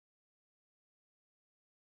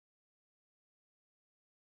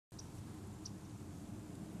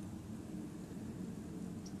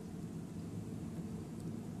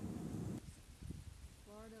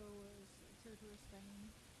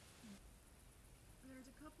There's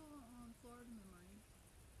a couple on Florida Memory,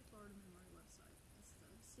 the Florida Memory website. That's the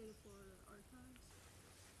State of Florida Archives.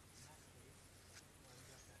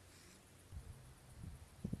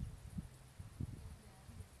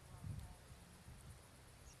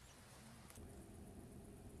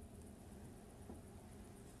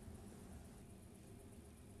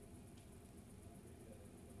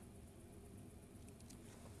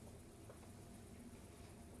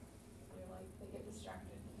 They get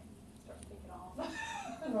distracted and start taking off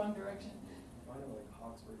in the wrong direction. I know, like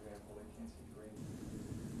hawks, for example, they can't see green.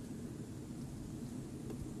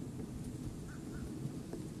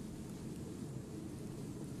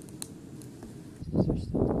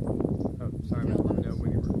 Oh, sorry, let me know when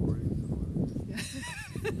you're recording.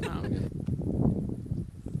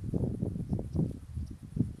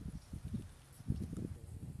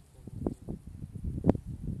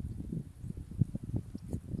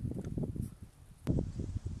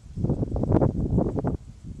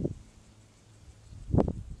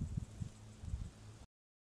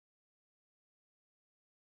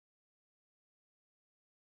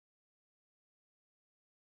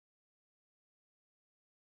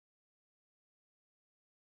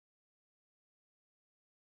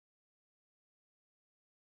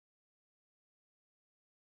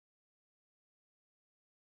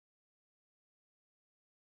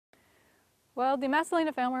 Well, the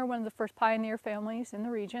Masalina family are one of the first pioneer families in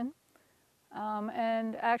the region.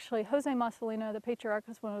 And actually, Jose Masalina, the patriarch,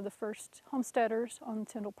 was one of the first homesteaders on the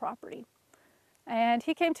Tyndall property. And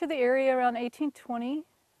he came to the area around 1820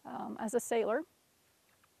 as a sailor.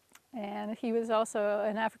 And he was also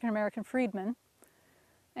an African-American freedman.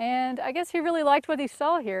 And I guess he really liked what he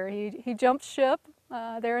saw here. He jumped ship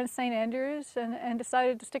there in St. Andrews and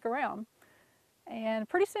decided to stick around. And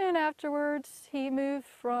pretty soon afterwards, he moved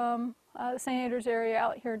from the St. Andrews area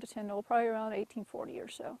out here to Tyndall, probably around 1840 or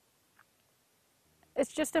so.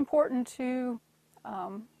 It's just important to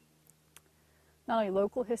not only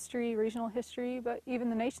local history, regional history, but even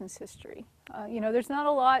the nation's history. You know, there's not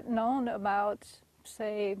a lot known about,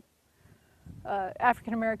 say,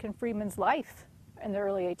 African-American freedmen's life in the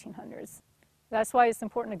early 1800s. That's why it's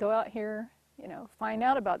important to go out here, you know, find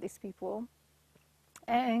out about these people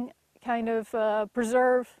and kind of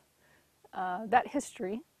preserve that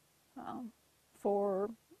history for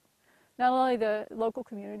not only the local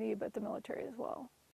community, but the military as well.